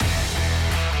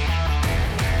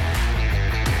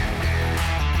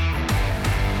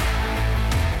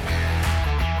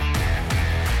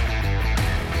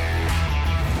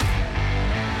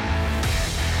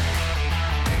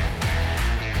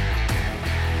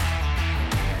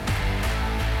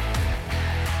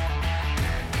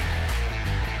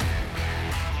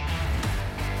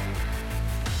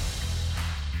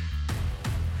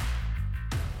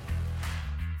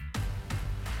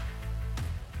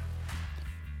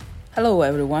Hello,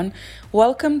 everyone.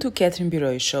 Welcome to Catherine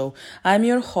Biroy Show. I'm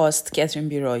your host, Catherine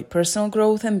Biroy, personal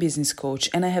growth and business coach,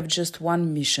 and I have just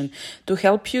one mission to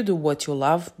help you do what you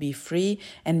love, be free,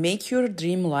 and make your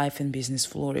dream life and business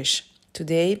flourish.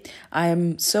 Today, I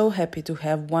am so happy to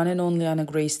have one and only Anna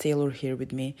Grace Taylor here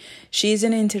with me. She is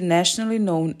an internationally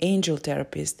known angel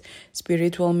therapist,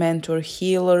 spiritual mentor,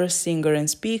 healer, singer, and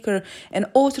speaker, and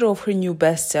author of her new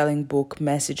best-selling book,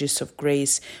 Messages of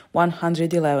Grace: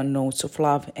 111 Notes of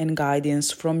Love and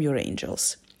Guidance from Your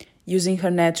Angels. Using her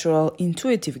natural,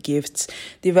 intuitive gifts,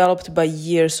 developed by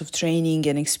years of training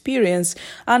and experience,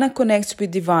 Anna connects with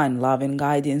divine love and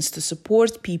guidance to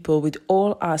support people with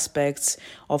all aspects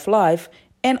of life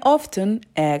and often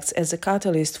acts as a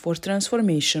catalyst for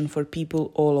transformation for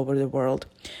people all over the world.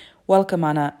 Welcome,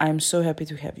 Anna. I'm so happy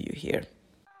to have you here.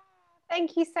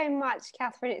 Thank you so much,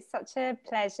 Catherine. It's such a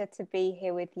pleasure to be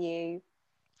here with you.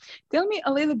 Tell me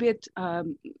a little bit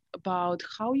about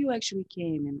how you actually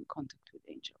came in contact with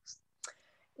angels.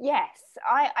 Yes,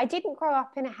 I didn't grow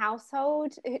up in a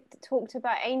household that talked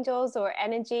about angels or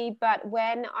energy, but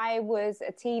when I was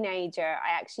a teenager,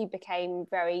 I actually became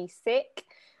very sick.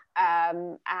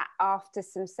 After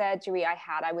some surgery I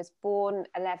had, I was born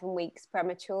 11 weeks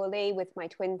prematurely with my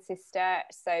twin sister,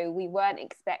 so we weren't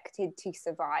expected to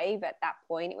survive at that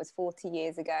point. It was 40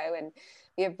 years ago, and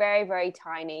we were very, very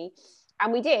tiny.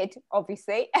 And we did,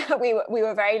 obviously. we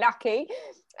were very lucky.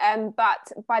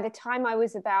 But by the time I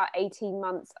was about 18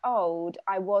 months old,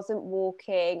 I wasn't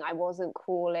walking, I wasn't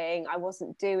crawling, I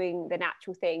wasn't doing the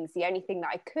natural things. The only thing that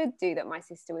I could do that my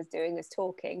sister was doing was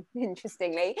talking,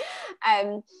 interestingly.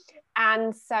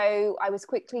 And so I was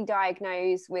quickly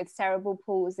diagnosed with cerebral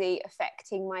palsy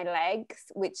affecting my legs,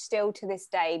 which still to this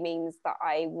day means that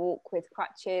I walk with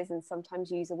crutches and sometimes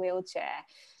use a wheelchair.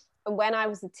 And when I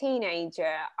was a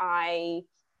teenager, I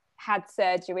had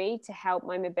surgery to help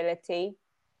my mobility,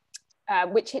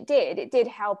 which it did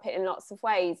help it in lots of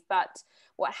ways. But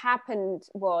what happened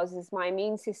was my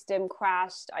immune system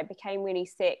crashed, I became really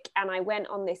sick, and I went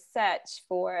on this search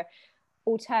for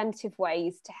alternative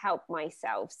ways to help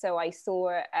myself. So I saw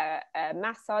a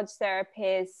massage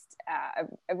therapist,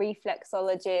 a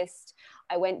reflexologist.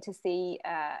 I went to see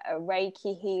a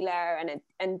Reiki healer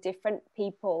and different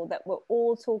people that were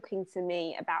all talking to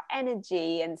me about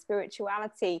energy and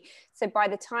spirituality. So by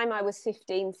the time I was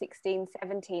 15, 16,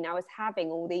 17, I was having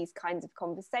all these kinds of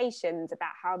conversations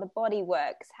about how the body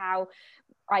works, how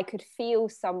I could feel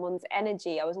someone's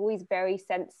energy. I was always very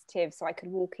sensitive, so I could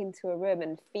walk into a room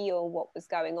and feel what was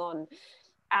going on.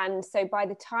 And so by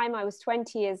the time I was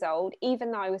 20 years old,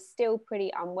 even though I was still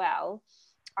pretty unwell,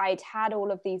 I'd had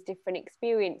all of these different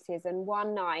experiences. And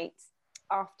one night,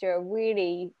 after a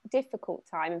really difficult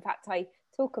time, in fact, I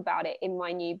talk about it in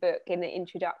my new book in the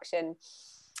introduction,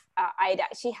 I'd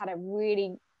actually had a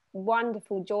really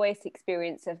wonderful, joyous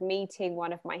experience of meeting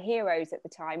one of my heroes at the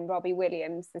time, Robbie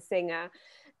Williams, the singer.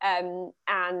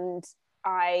 And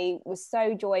I was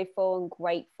so joyful and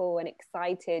grateful and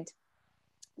excited.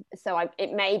 So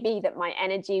it may be that my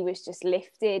energy was just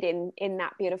lifted in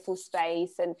that beautiful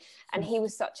space. And he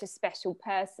was such a special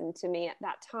person to me at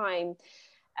that time.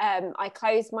 I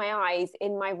closed my eyes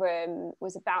in my room,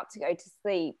 was about to go to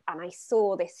sleep, and I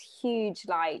saw this huge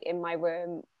light in my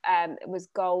room. It was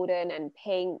golden and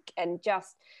pink and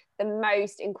just the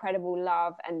most incredible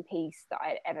love and peace that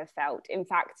I'd ever felt. In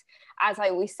fact, as I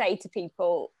always say to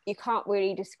people, you can't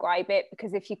really describe it,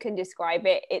 because if you can describe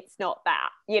it, it's not that.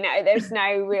 There's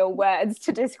no real words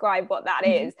to describe what that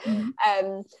is.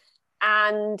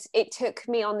 And it took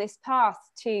me on this path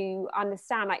to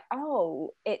understand, like,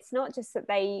 oh, it's not just that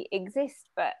they exist,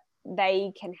 but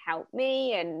they can help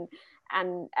me.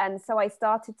 And so I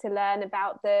started to learn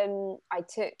about them. I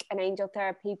took an angel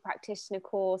therapy practitioner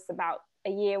course about a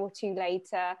year or two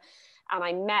later, and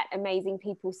I met amazing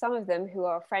people, some of them who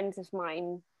are friends of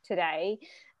mine today.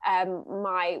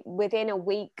 Within a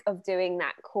week of doing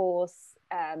that course,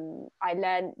 I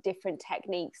learned different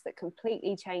techniques that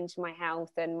completely changed my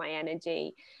health and my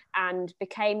energy, and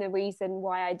became the reason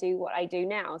why I do what I do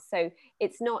now. So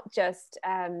it's not just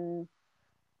a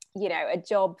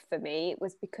job for me. It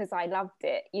was because I loved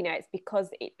it. It's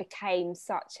because it became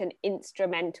such an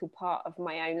instrumental part of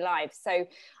my own life. So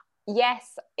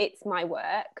yes, it's my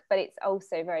work, but it's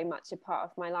also very much a part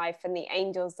of my life, and the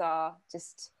angels are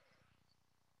just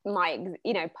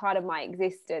part of my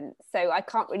existence. So I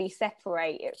can't really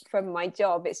separate it from my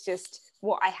job. It's just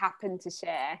what I happen to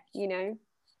share.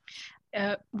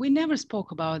 We never spoke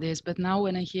about this, but now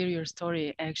when I hear your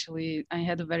story, actually, I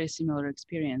had a very similar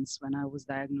experience when I was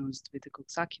diagnosed with the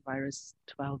Coxsackie virus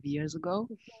 12 years ago.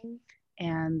 Mm-hmm.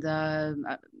 And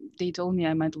they told me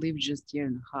I might live just a year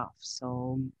and a half.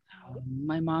 So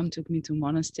my mom took me to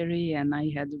monastery, and I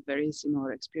had a very similar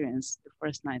experience the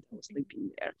first night I was sleeping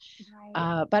there.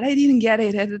 Right. But I didn't get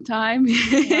it at the time.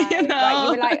 Right. Right. You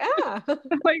were like, ah.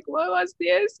 Like, what was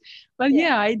this? But Yeah.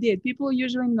 yeah, I did. People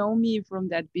usually know me from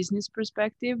that business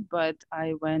perspective, but I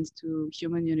went to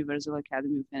Human Universal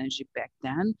Academy of Energy back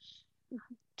then,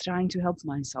 trying to help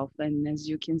myself. And as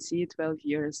you can see, 12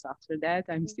 years after that,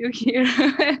 I'm still here.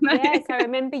 Yes, I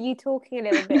remember you talking a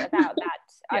little bit about that.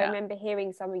 I Yeah. remember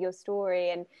hearing some of your story.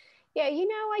 And yeah,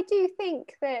 I do think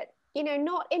that,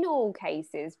 not in all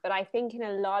cases, but I think in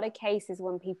a lot of cases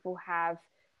when people have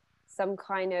some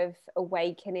kind of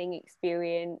awakening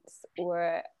experience or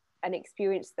an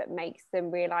experience that makes them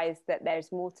realize that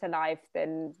there's more to life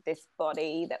than this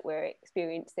body that we're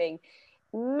experiencing,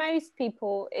 most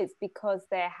people it's because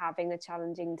they're having a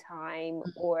challenging time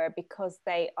or because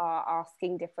they are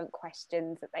asking different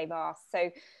questions that they've asked.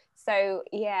 So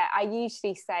yeah, I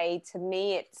usually say, to me,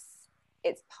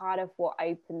 it's part of what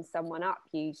opens someone up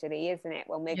usually, isn't it,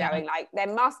 when we're going like,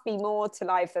 there must be more to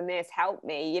life than this, help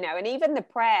me, and even the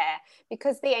prayer,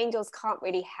 because the angels can't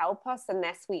really help us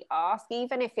unless we ask,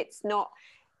 even if it's not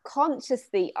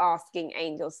consciously asking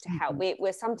angels to help.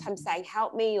 We're sometimes saying,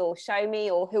 help me, or show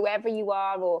me, or whoever you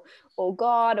are, or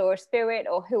God or spirit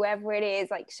or whoever it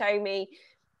is, like, show me.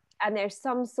 And there's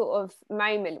some sort of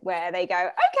moment where they go,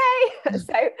 okay.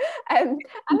 So and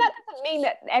that doesn't mean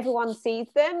that everyone sees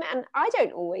them, and I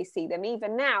don't always see them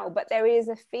even now, but there is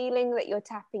a feeling that you're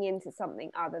tapping into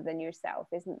something other than yourself,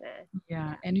 isn't there?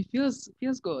 Yeah, and it feels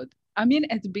good. I mean,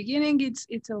 at the beginning,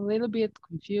 it's a little bit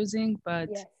confusing, but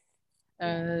Yes.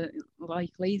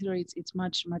 like later, it's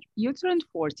much. You turned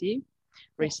 40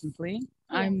 recently. Yes.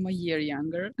 I'm a year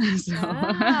younger, so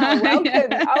welcome.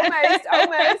 yeah.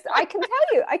 Almost. I can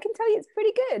tell you, it's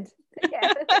pretty good.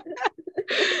 Yeah.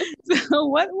 So,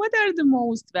 what are the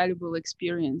most valuable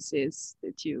experiences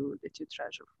that you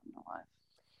treasure from your life?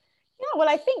 Yeah, well,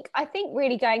 I think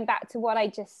really going back to what I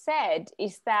just said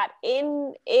is that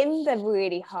in the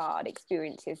really hard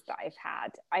experiences that I've had,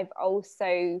 I've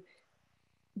also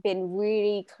been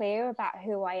really clear about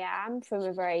who I am from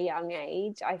a very young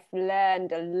age. I've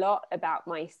learned a lot about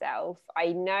myself. I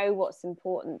know what's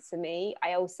important to me.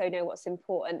 I also know what's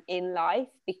important in life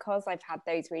because I've had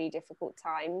those really difficult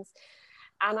times.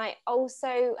 And I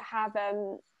also have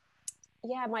I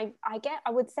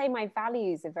would say my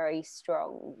values are very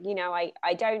strong.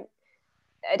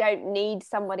 I don't need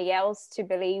somebody else to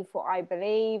believe what I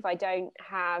believe. I don't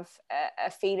have a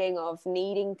feeling of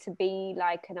needing to be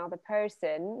like another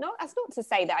person. That's not to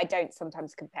say that I don't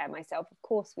sometimes compare myself. Of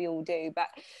course we all do, but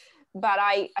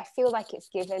I feel like it's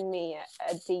given me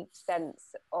a deep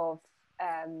sense of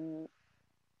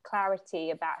clarity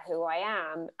about who I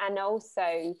am. And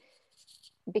also,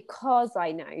 because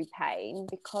I know pain,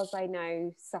 because I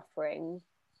know suffering,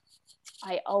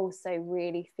 I also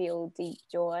really feel deep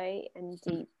joy and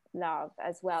deep love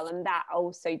as well. And that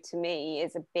also, to me,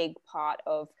 is a big part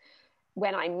of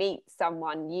when I meet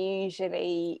someone,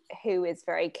 usually who is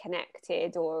very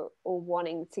connected or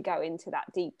wanting to go into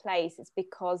that deep place. It's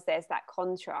because there's that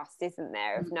contrast, isn't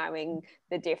there, of knowing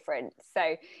the difference.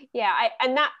 So yeah,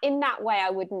 in that way,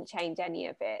 I wouldn't change any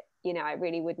of it. I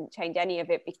really wouldn't change any of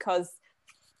it, because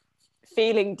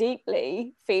feeling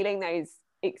those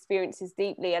experiences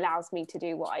deeply allows me to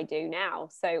do what I do now.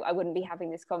 So I wouldn't be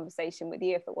having this conversation with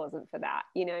you if it wasn't for that.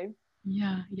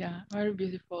 Yeah, very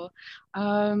beautiful.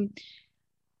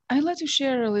 I'd like to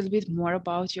share a little bit more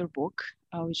about your book,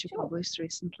 which you Sure. published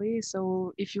recently.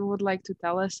 So, if you would like to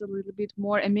tell us a little bit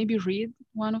more and maybe read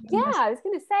one of the Yeah, messages. I was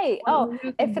going to say, What do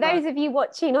you think for about those of you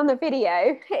watching on the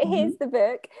video, here's Mhm. the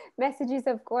book, Messages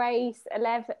of Grace,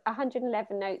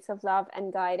 111 Notes of Love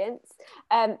and Guidance.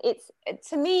 It's,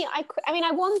 to me, I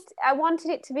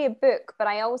wanted it to be a book, but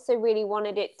I also really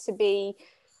wanted it to be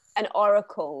an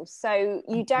oracle. So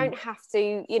you don't have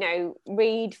to,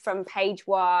 read from page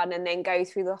 1 and then go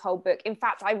through the whole book. In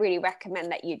fact, I really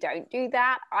recommend that you don't do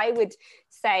that. I would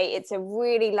say it's a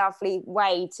really lovely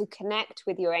way to connect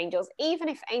with your angels, even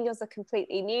if angels are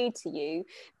completely new to you,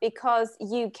 because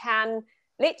you can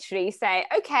literally say,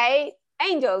 okay,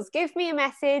 angels, give me a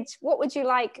message. What would you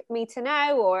like me to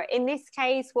know? Or in this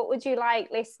case, what would you like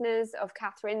listeners of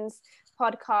Catherine's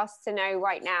podcast to know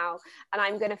right now? And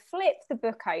I'm going to flip the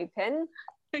book open.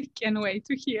 I can't wait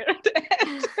to hear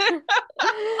that.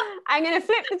 I'm going to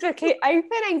flip the book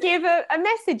open and give a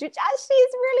message, which actually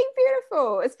is really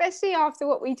beautiful, especially after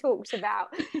what we talked about.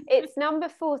 It's number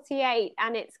 48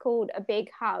 and it's called A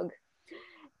Big Hug.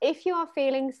 If you are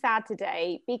feeling sad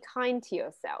today, be kind to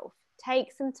yourself.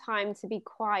 Take some time to be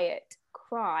quiet.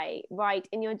 cry, write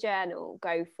in your journal,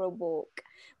 go for a walk,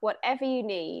 whatever you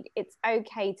need. It's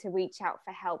okay to reach out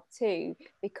for help too,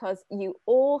 because you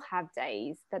all have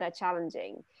days that are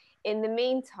challenging. In the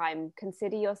meantime,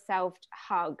 consider yourself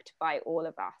hugged by all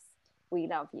of us. We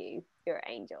love you. You're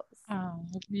angels. Oh,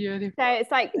 beautiful. So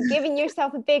it's like giving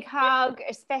yourself a big hug,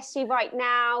 especially right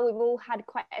now. We've all had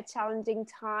quite a challenging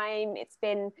time. It's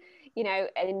been, you know,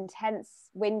 an intense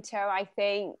winter, I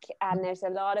think. And there's a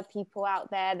lot of people out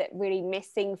there that really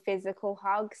missing physical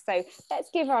hugs. So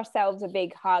let's give ourselves a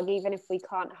big hug, even if we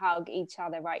can't hug each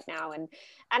other right now. And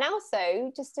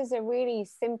also, just as a really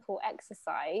simple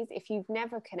exercise, if you've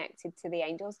never connected to the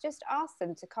angels, just ask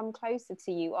them to come closer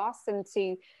to you. Ask them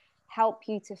to help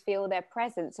you to feel their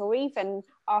presence, or even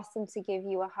ask them to give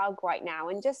you a hug right now,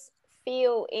 and just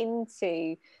feel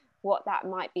into what that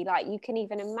might be like. You can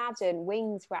even imagine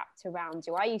wings wrapped around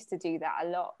you. I used to do that a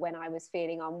lot when I was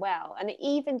feeling unwell, and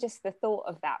even just the thought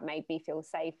of that made me feel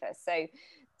safer. So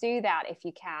do that if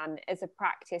you can, as a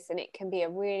practice, and it can be a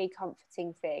really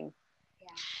comforting thing.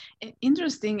 Yeah.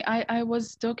 Interesting. I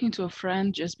was talking to a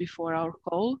friend just before our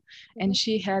call, and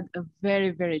she had a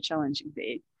very, very challenging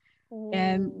day.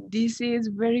 And this is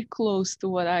very close to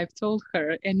what I've told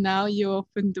her. And now you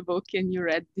opened the book and you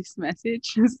read this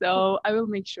message. So I will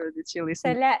make sure that she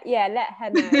listens. So let her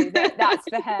know that that's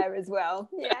for her as well.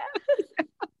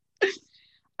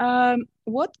 Yeah.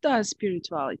 What does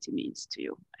spirituality means to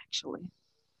you, actually?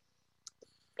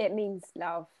 It means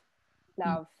love.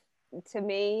 Love. To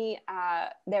me,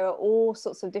 there are all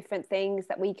sorts of different things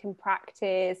that we can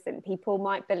practice, and people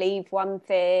might believe one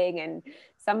thing and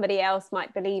somebody else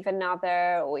might believe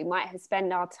another, or we might have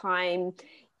spent our time,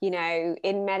 you know,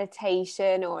 in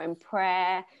meditation or in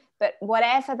prayer. But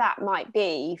whatever that might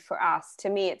be for us, to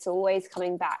me, it's always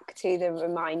coming back to the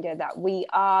reminder that we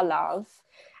are love,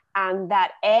 and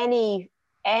that any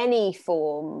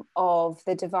form of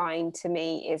the divine to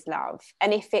me is love.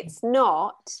 And if it's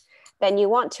not, then you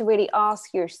want to really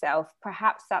ask yourself,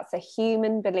 perhaps that's a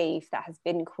human belief that has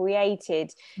been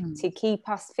created to keep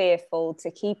us fearful, to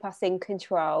keep us in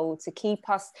control, to keep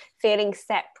us feeling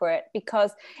separate,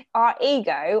 because our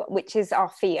ego, which is our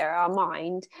fear, our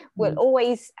mind, will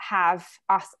always have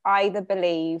us either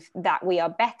believe that we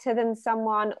are better than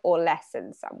someone or less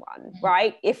than someone,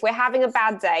 right? If we're having a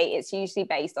bad day, it's usually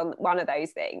based on one of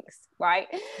those things, right?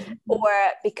 Or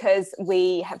because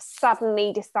we have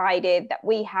suddenly decided that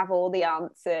we have all the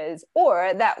answers,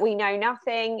 or that we know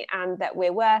nothing and that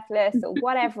we're worthless, or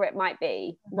whatever it might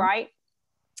be, right?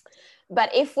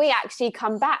 But if we actually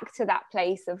come back to that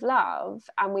place of love,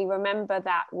 and we remember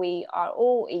that we are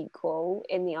all equal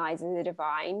in the eyes of the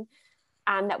divine,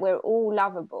 and that we're all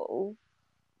lovable,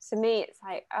 to me it's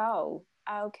like, oh,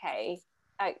 okay,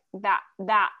 like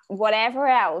that whatever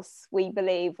else we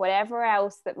believe, whatever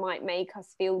else that might make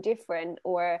us feel different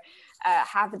or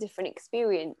have a different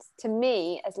experience, to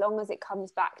me, as long as it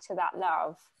comes back to that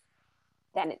love,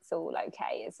 then it's all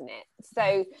okay, isn't it?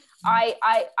 So I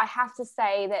have to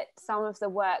say that some of the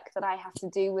work that I have to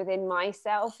do within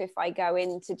myself, if I go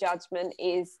into judgment,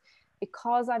 is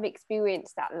because I've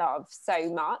experienced that love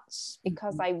so much,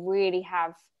 because I really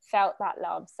have felt that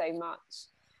love so much.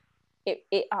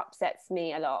 It upsets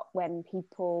me a lot when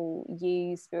people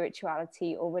use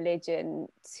spirituality or religion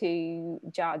to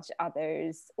judge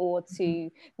others, or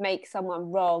to make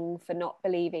someone wrong for not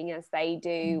believing as they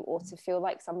do, or to feel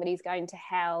like somebody's going to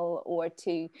hell, or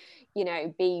to, you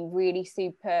know, be really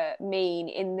super mean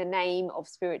in the name of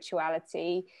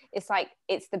spirituality. It's like,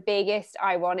 it's the biggest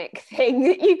ironic thing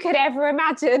that you could ever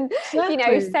imagine. Exactly. You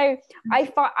know, so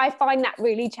I find that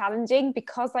really challenging,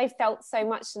 because I felt so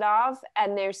much love,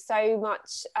 and there's so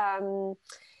much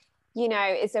you know,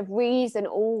 it's a reason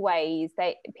always,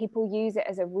 people use it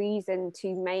as a reason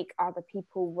to make other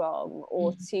people wrong,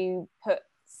 or to put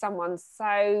someone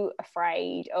so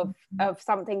afraid of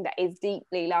something that is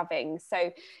deeply loving.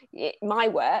 So my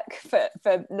work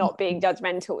for not being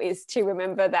judgmental is to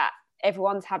remember that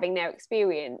everyone's having their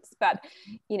experience, but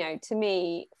you know, to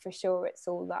me, for sure, it's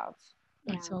all love.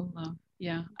 It's all love.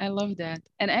 Yeah, I love that.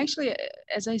 And actually,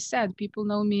 as I said, people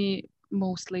know me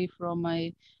mostly from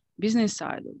my business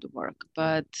side of the work,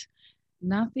 but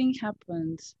nothing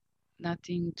happened,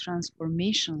 nothing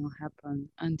transformational happened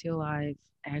until I've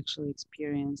actually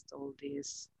experienced all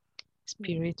these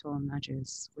spiritual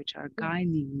nudges which are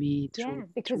guiding me through.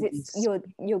 Because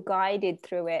you're guided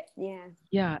through it.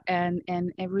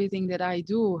 And everything that I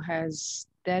do has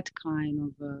that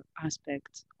kind of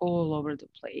aspect all over the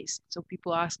place. So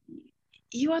people ask me,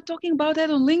 you are talking about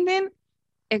that on LinkedIn?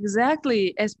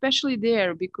 Exactly, especially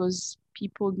there, because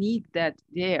people need that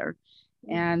there,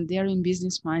 and they're in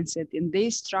business mindset and they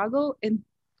struggle. And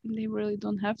they really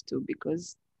don't have to,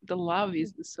 because the love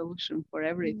is the solution for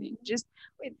everything. Just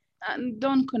wait, and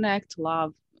don't connect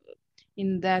love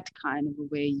in that kind of a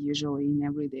way usually in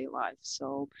everyday life.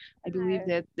 So I believe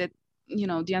No. that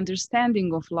the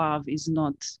understanding of love is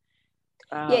not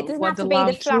Yeah, it doesn't what have the to be the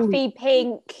love truly. fluffy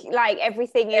pink, like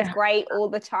everything is Yeah, great all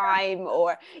the time,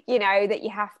 or, that you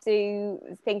have to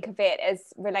think of it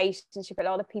as relationship. A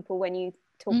lot of people, when you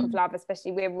talk of mm, love,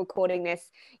 especially we're recording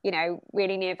this,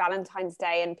 really near Valentine's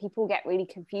Day, and people get really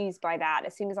confused by that.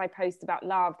 As soon as I post about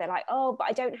love, they're like, oh, but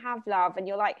I don't have love. And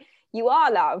you're like, you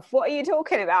are love. What are you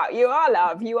talking about? You are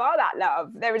love. You are that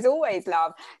love. There is always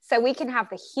love. So we can have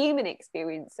the human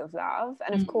experience of love.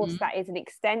 And of course, mm, that is an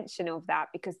extension of that,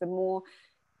 because the more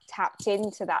tapped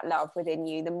into that love within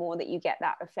you, the more that you get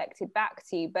that reflected back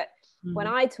to you. But when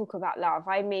mm, I talk about love,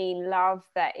 I mean love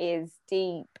that is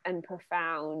deep and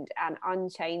profound and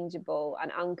unchangeable and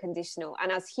unconditional.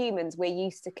 And as humans, we're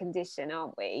used to condition,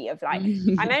 aren't we? Of like,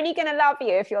 I'm mm. only going to love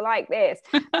you if you're like this.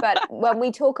 But when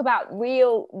we talk about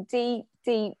real, deep,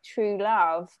 true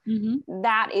love, Mhm.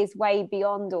 that is way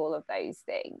beyond all of those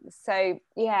things. So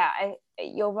yeah,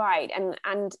 you're right,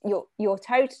 and you're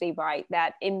totally right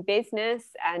that in business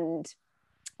and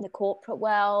the corporate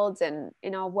world and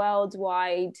in our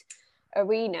worldwide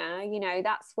arena,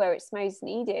 that's where it's most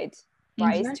needed,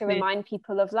 right? Is to Exactly. remind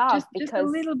people of love, Just a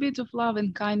because little bit of love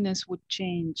and kindness would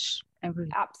change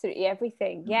everything. absolutely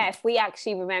everything. Mm. Yeah, if we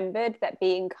actually remembered that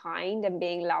being kind and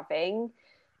being loving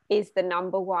is the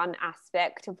number one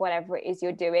aspect of whatever it is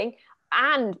you're doing.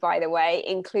 And by the way,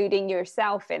 including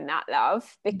yourself in that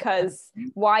love, because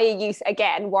Exactly. why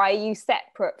are you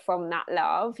separate from that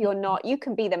love? You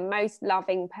can be the most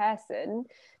loving person,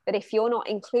 but if you're not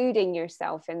including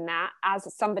yourself in that,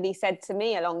 as somebody said to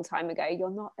me a long time ago, you're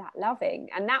not that loving.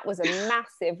 And that was a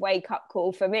massive wake up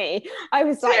call for me. I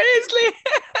was like, Seriously,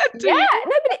 to yeah, you.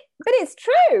 no, but it's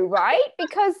true, right?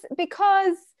 Because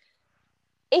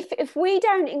if we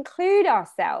don't include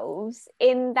ourselves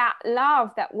in that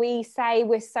love that we say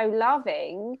we're so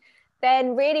loving,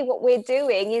 then really what we're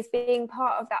doing is being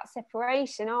part of that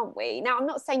separation, aren't we? Now, I'm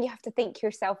not saying you have to think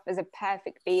yourself as a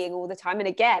perfect being all the time. And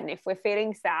again, if we're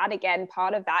feeling sad, again,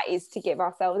 part of that is to give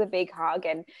ourselves a big hug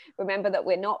and remember that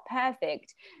we're not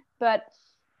perfect. But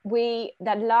the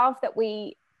love that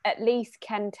we at least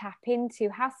can tap into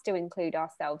has to include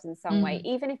ourselves in some way, Mm,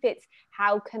 even if it's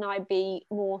how can I be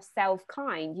more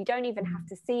self-kind. You don't even have mm,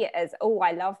 to see it as, oh,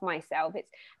 I love myself. It's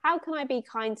how can I be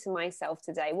kind to myself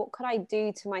today? What could I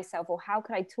do to myself, or how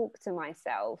could I talk to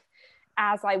myself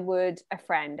as I would a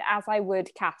friend, as I would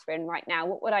Catherine right now?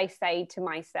 What would I say to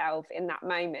myself in that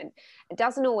moment? It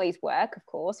doesn't always work, of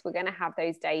course. We're going to have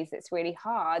those days that's really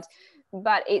hard,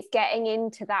 but it's getting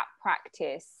into that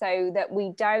practice so that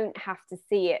we don't have to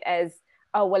see it as,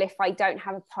 oh, well, if I don't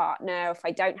have a partner, if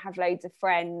I don't have loads of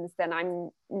friends, then I'm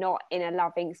not in a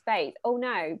loving space. Oh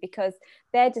no, because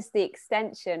they're just the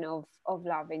extension of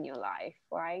love in your life,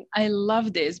 right? I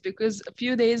love this because a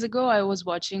few days ago I was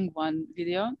watching one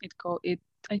video.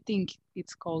 I think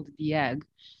it's called The Egg.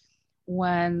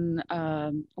 When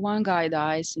one guy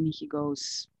dies and he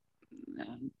goes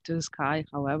to the sky,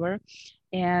 however,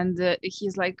 and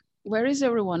he's like, "Where is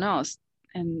everyone else?"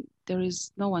 And there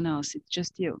is no one else. It's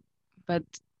just you. But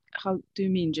how do you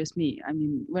mean just me? I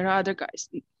mean, where are other guys?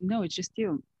 No, it's just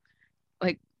you.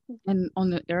 Like, and on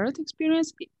the Earth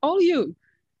experience, all you.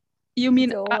 You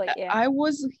mean It's all, yeah. I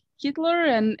was Hitler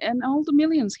and all the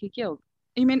millions he killed?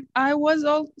 I mean, I was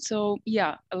also,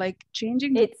 yeah, like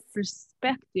changing the It's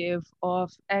perspective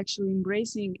of actually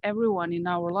embracing everyone in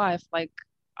our life, like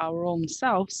our own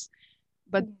selves.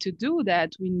 But to do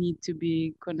that, we need to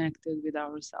be connected with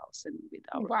ourselves and with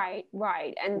our,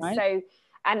 right. And right? so,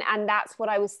 and that's what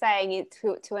I was saying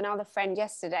to another friend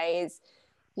yesterday is,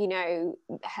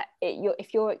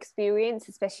 if your experience,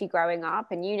 especially growing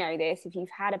up, and this, if you've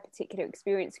had a particular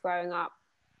experience growing up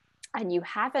and you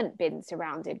haven't been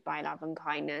surrounded by love and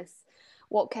kindness,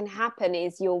 what can happen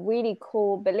is your really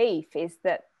core belief is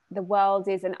that the world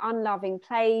is an unloving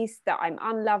place, that I'm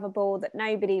unlovable, that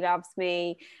nobody loves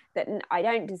me, that I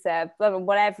don't deserve,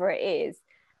 whatever it is.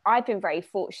 I've been very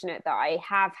fortunate that I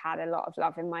have had a lot of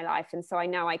love in my life. And so I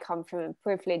know I come from a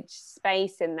privileged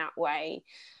space in that way.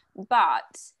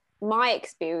 But my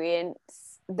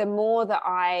experience, the more that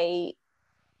I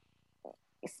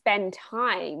spend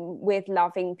time with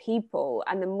loving people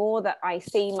and the more that I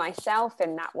see myself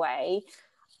in that way,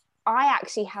 I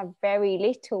actually have very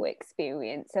little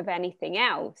experience of anything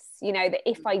else. That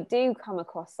if I do come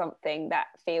across something that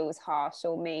feels harsh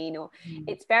or mean, or Mm.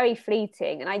 it's very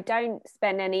fleeting, and I don't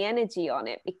spend any energy on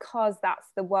it, because that's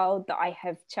the world that I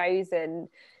have chosen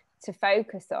to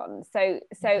focus on. So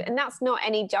and that's not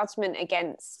any judgment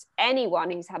against anyone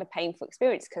who's had a painful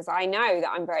experience, because I know that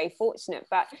I'm very fortunate.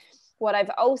 But what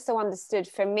I've also understood,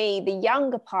 for me, the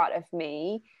younger part of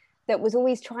me that was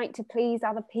always trying to please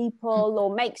other people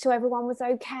or make sure everyone was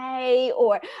okay,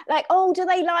 or like, oh, do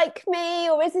they like me,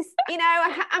 or is this, you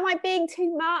know, am I being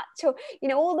too much, or, you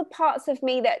know, all the parts of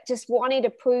me that just wanted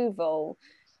approval.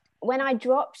 When I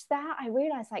dropped that, I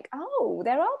realized, like, oh,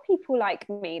 there are people like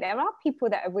me. There are people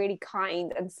that are really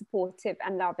kind and supportive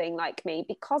and loving like me,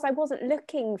 because I wasn't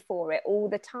looking for it all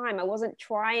the time. I wasn't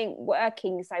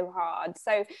working so hard.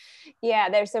 So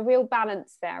yeah, there's a real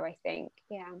balance there, I think.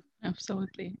 Yeah.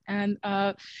 Absolutely. And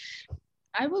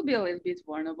I will be a little bit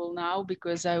vulnerable now,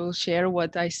 because I will share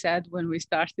what I said when we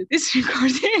started this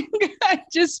recording. I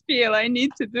just feel I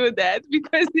need to do that,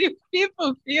 because if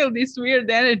people feel this weird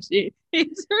energy,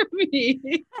 it's me.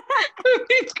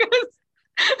 Because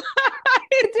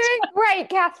you're doing great,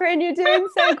 Catherine. You're doing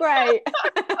so great.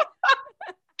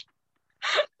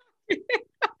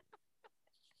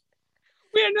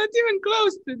 We are not even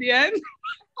close to the end.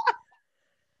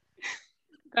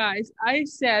 Guys, I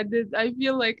said that I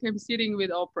feel like I'm sitting with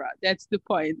Oprah. That's the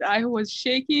point. I was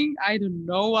shaking. I don't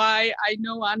know why. I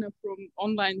know Anna from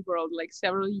online world like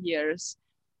several years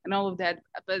and all of that,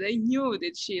 but I knew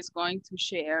that she is going to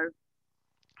share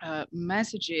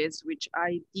messages which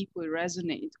I deeply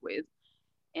resonate with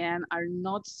and are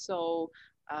not so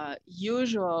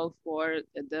usual for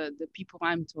the people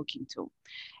I'm talking to.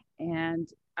 And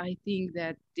I think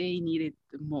that they need it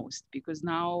the most, because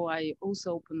now I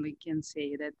also openly can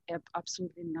say that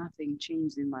absolutely nothing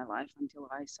changed in my life until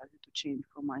I started to change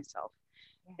for myself.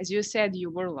 Yeah. As you said,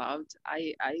 you were loved.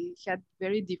 I had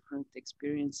very different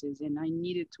experiences, and I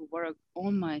needed to work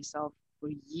on myself for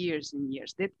years and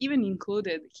years. That even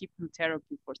included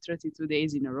hypnotherapy for 32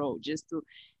 days in a row, just to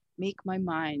make my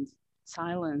mind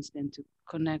silenced and to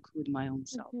connect with my own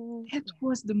self. That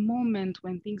was the moment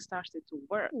when things started to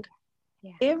work.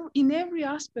 In every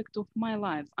aspect of my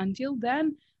life. Until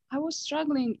then, I was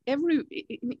struggling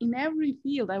in every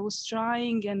field. I was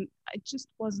trying, and I just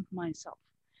wasn't myself.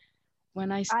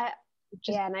 And I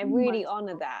really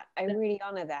honor that. Really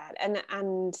honor that.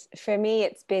 And for me,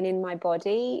 it's been in my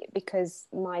body, because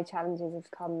my challenges have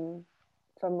come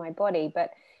from my body.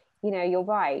 But you know, you're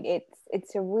right.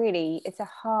 It's a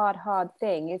hard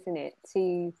thing, isn't it,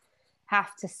 to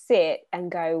have to sit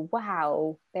and go,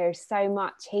 wow, there's so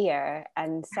much here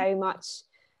and so much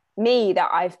me that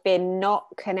I've been not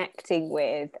connecting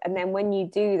with. And then when you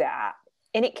do that,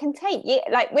 and it can take,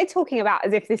 like we're talking about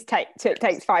as if this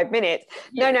takes 5 minutes.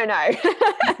 Yeah. No.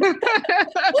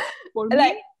 For me,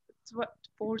 like, it's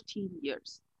 14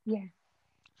 years. Yeah.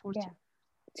 14. Yeah.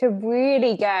 To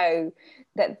really go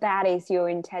that is your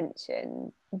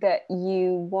intention, that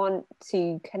you want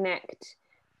to connect,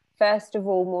 first of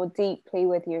all, more deeply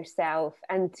with yourself,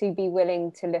 and to be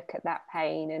willing to look at that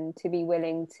pain, and to be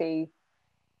willing to,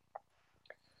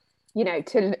 you know,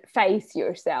 to face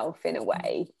yourself in a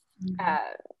way,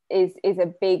 is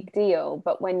a big deal.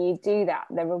 But when you do that,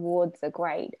 the rewards are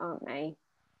great, aren't they?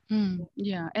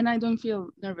 Yeah, and I don't feel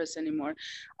nervous anymore.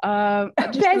 Just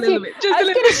a little bit. Say,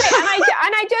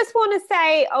 and I just want to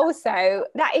say also,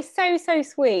 that is so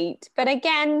sweet. But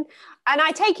again, and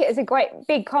I take it as a great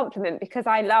big compliment, because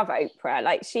I love Oprah.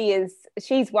 Like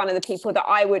she's one of the people that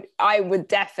I would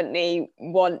definitely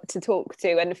want to talk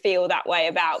to and feel that way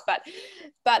about.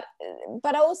 But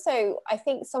also, I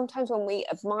think sometimes when we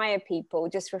admire people,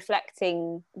 just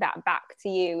reflecting that back to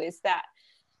you is that.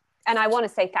 And I want to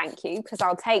say thank you, because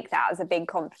I'll take that as a big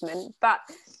compliment. But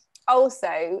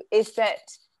also is that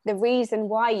the reason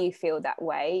why you feel that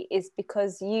way is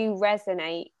because you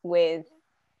resonate with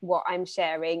what I'm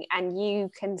sharing, and you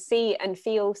can see and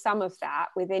feel some of that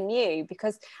within you.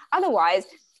 Because otherwise,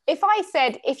 if I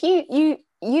said, if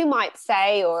you might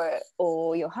say,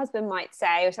 or your husband might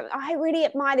say or something, oh, I really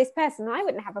admire this person, and I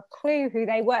wouldn't have a clue who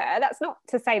they were. That's not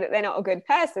to say that they're not a good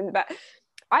person, but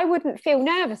I wouldn't feel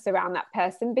nervous around that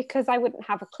person, because I wouldn't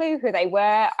have a clue who they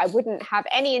were. I wouldn't have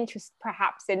any interest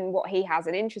perhaps in what he has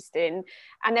an interest in.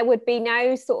 And there would be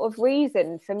no sort of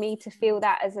reason for me to feel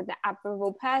that as an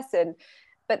admirable person.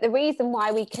 But the reason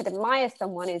why we could admire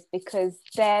someone is because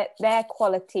their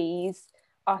qualities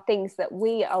are things that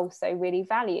we also really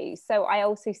value. So I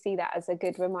also see that as a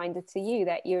good reminder to you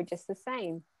that you're just the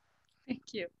same. Thank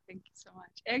you so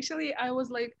much. Actually, I was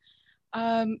like,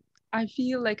 I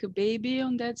feel like a baby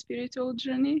on that spiritual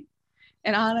journey,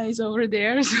 and Anna is over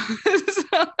there. So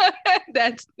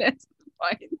that's the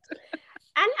point.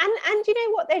 And you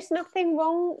know what? There's nothing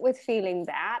wrong with feeling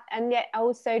that. And yet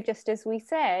also, just as we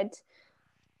said,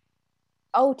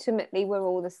 ultimately we're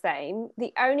all the same.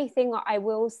 The only thing that I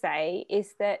will say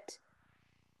is that,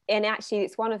 and actually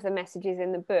it's one of the messages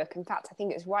in the book, in fact I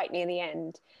think it's right near the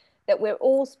end, that we're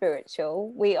all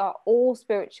spiritual, we are all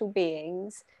spiritual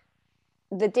beings.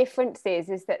 The difference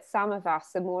is that some of us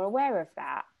are more aware of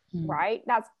that, right?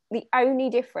 That's the only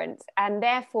difference, and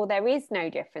therefore there is no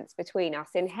difference between us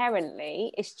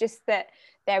inherently. It's just that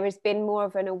there has been more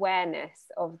of an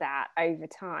awareness of that over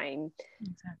time.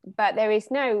 Exactly. But there's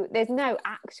no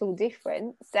actual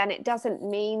difference, and it doesn't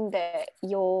mean that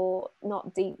you're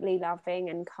not deeply loving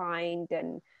and kind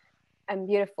and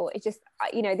beautiful. It's just,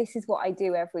 this is what I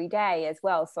do every day as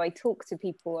well, so I talk to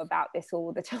people about this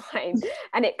all the time,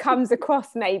 and it comes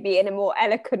across maybe in a more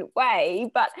eloquent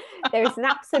way, but there's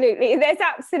absolutely no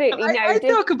I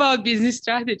talk about business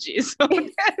strategies, so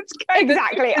that's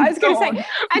exactly. I was going to say,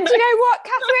 and do you know what,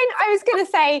 Catherine, I was going to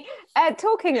say,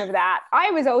 talking of that,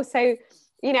 I was also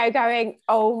going,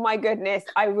 oh my goodness,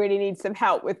 I really need some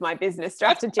help with my business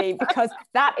strategy, because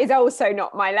that is also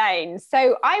not my lane.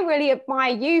 So I really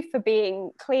admire you for being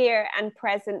clear and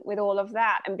present with all of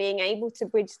that and being able to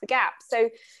bridge the gap. So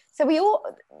we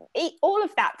all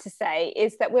of that to say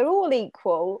is that we're all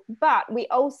equal, but we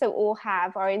also all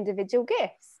have our individual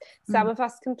gifts. Some of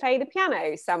us can play the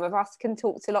piano, some of us can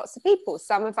talk to lots of people,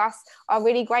 some of us are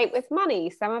really great with money,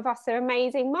 some of us are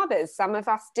amazing mothers, some of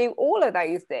us do all of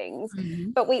those things,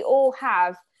 but we all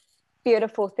have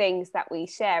beautiful things that we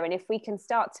share. And if we can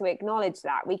start to acknowledge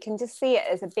that, we can just see it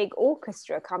as a big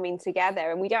orchestra coming together,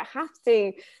 and we don't have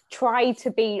to try to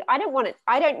be, I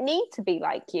don't need to be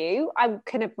like you. I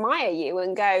can admire you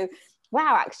and go,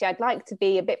 wow, actually I'd like to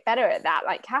be a bit better at that,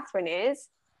 like Catherine is,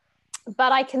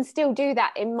 but I can still do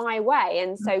that in my way,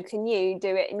 and so can you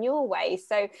do it in your way.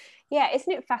 So yeah,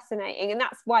 isn't it fascinating? And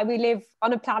that's why we live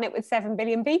on a planet with 7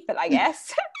 billion people, I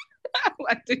guess.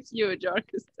 What a huge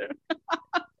orchestra.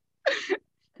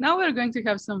 Now we're going to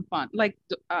have some fun, like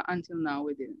until now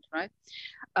we didn't, right?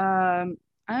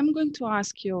 I'm going to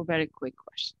ask you very quick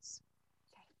questions.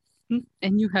 Okay.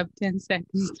 And you have 10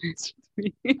 seconds to answer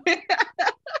me.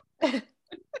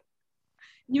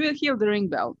 You will hear the ring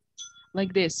bell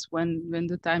like this when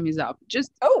the time is up.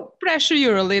 Just pressure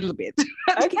you a little bit.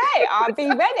 Okay, I'll be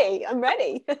ready. I'm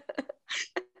ready.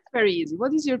 Very easy.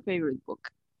 What is your favorite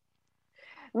book?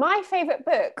 My favorite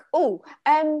book?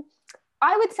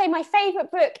 I would say my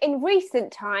favorite book in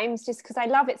recent times, just because I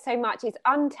love it so much, is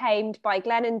Untamed by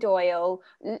Glennon Doyle.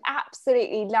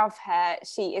 Absolutely love her.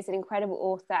 She is an incredible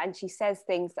author, and she says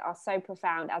things that are so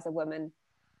profound as a woman.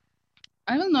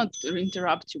 I will not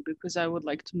interrupt you because I would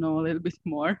like to know a little bit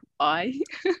more. Why?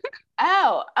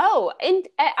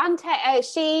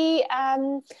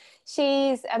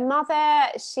 She's a mother.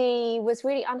 She was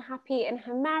really unhappy in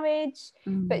her marriage,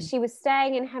 but she was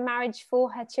staying in her marriage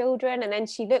for her children. And then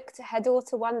she looked at her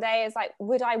daughter one day as like,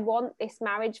 would I want this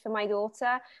marriage for my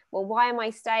daughter? Well, why am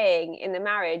I staying in the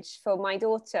marriage for my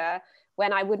daughter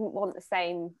when I wouldn't want the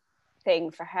same thing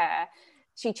for her?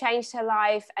 She changed her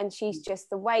life, and she's just,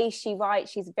 the way she writes,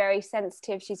 she's very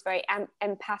sensitive, she's very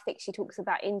empathic. She talks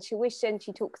about intuition,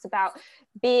 she talks about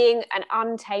being an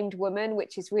untamed woman,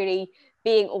 which is really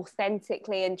being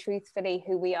authentically and truthfully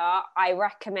who we are. I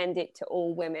recommend it to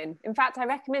all women. In fact, I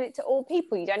recommend it to all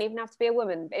people. You don't even have to be a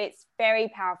woman, but it's very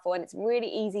powerful and it's really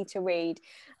easy to read.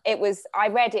 I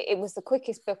read it, it was the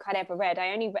quickest book I'd ever read.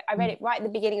 I read it right at the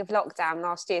beginning of lockdown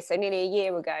last year, so nearly a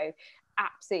year ago.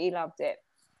 Absolutely loved it.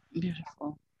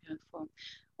 Beautiful, beautiful.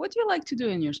 What do you like to do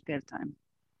in your spare time?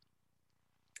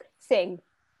 Sing.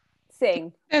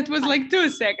 That was like 2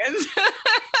 seconds.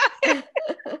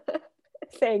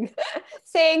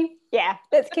 Sing. Yeah,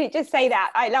 let's just say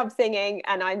that. I love singing,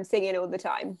 and I'm singing all the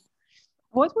time.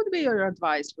 What would be your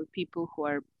advice for people who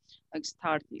are like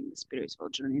starting the spiritual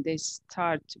journey? They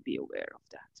start to be aware of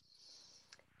that.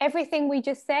 Everything we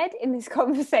just said in this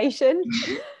conversation,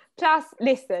 plus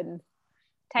listen.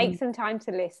 Take some time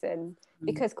to listen,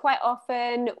 because quite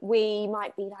often we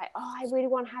might be like, oh, I really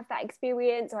want to have that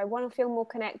experience, or I want to feel more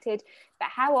connected. But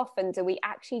how often do we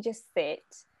actually just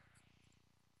sit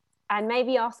and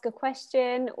maybe ask a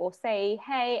question, or say,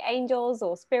 hey, angels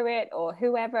or spirit or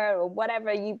whoever or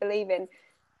whatever you believe in,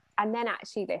 and then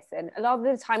actually listen? A lot of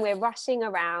the time we're rushing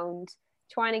around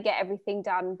trying to get everything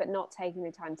done, but not taking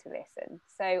the time to listen.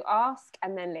 So ask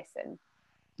and then listen.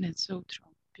 That's so true.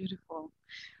 Beautiful.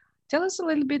 Tell us a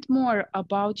little bit more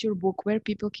about your book, where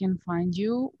people can find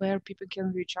you, where people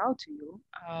can reach out to you.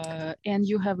 And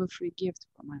you have a free gift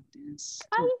for my audience.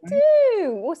 I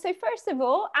do. Well, so first of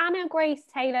all,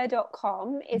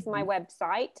 annagracetaylor.com is my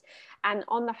website. And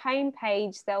on the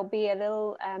homepage, there'll be a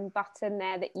little button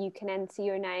there that you can enter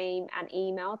your name and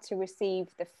email to receive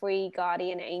the free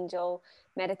Guardian Angel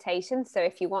meditation. So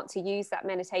if you want to use that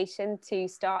meditation to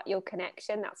start your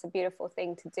connection, that's a beautiful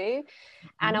thing to do.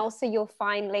 And also you'll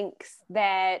find links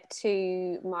there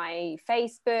to my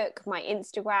Facebook, my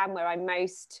Instagram, where I'm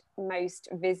most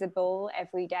visible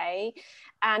every day.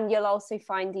 And you'll also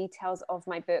find details of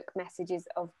my book, Messages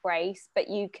of Grace, but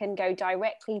you can go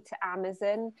directly to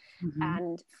Amazon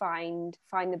and find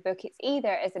the book. It's either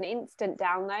as an instant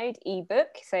download ebook.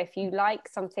 So if you like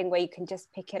something where you can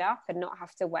just pick it up and not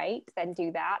have to wait, then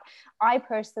do that. I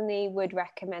personally would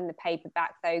recommend the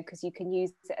paperback though, because you can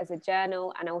use it as a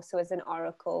journal and also as an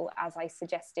oracle, as I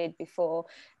suggested before.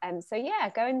 So yeah,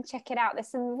 go and check it out. There's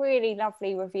some really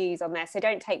lovely reviews on there. So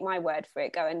don't take my word for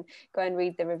it. Go and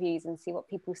read the reviews and see what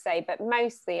people say. But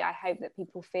mostly I hope that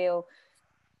people feel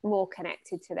more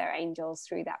connected to their angels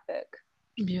through that book.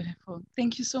 Beautiful.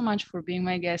 Thank you so much for being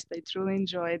my guest. I truly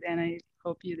enjoyed, and I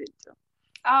hope you did too.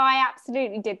 Oh, I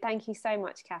absolutely did. Thank you so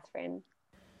much, Catherine.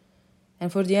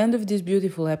 And for the end of this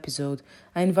beautiful episode,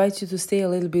 I invite you to stay a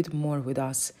little bit more with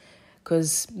us,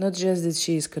 because not just that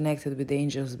she is connected with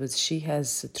angels, but she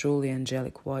has a truly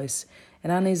angelic voice.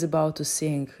 And Anna is about to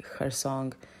sing her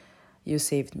song, You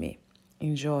Saved Me.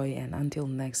 Enjoy, and until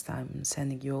next time, I'm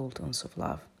sending you all tons of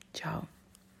love. Ciao.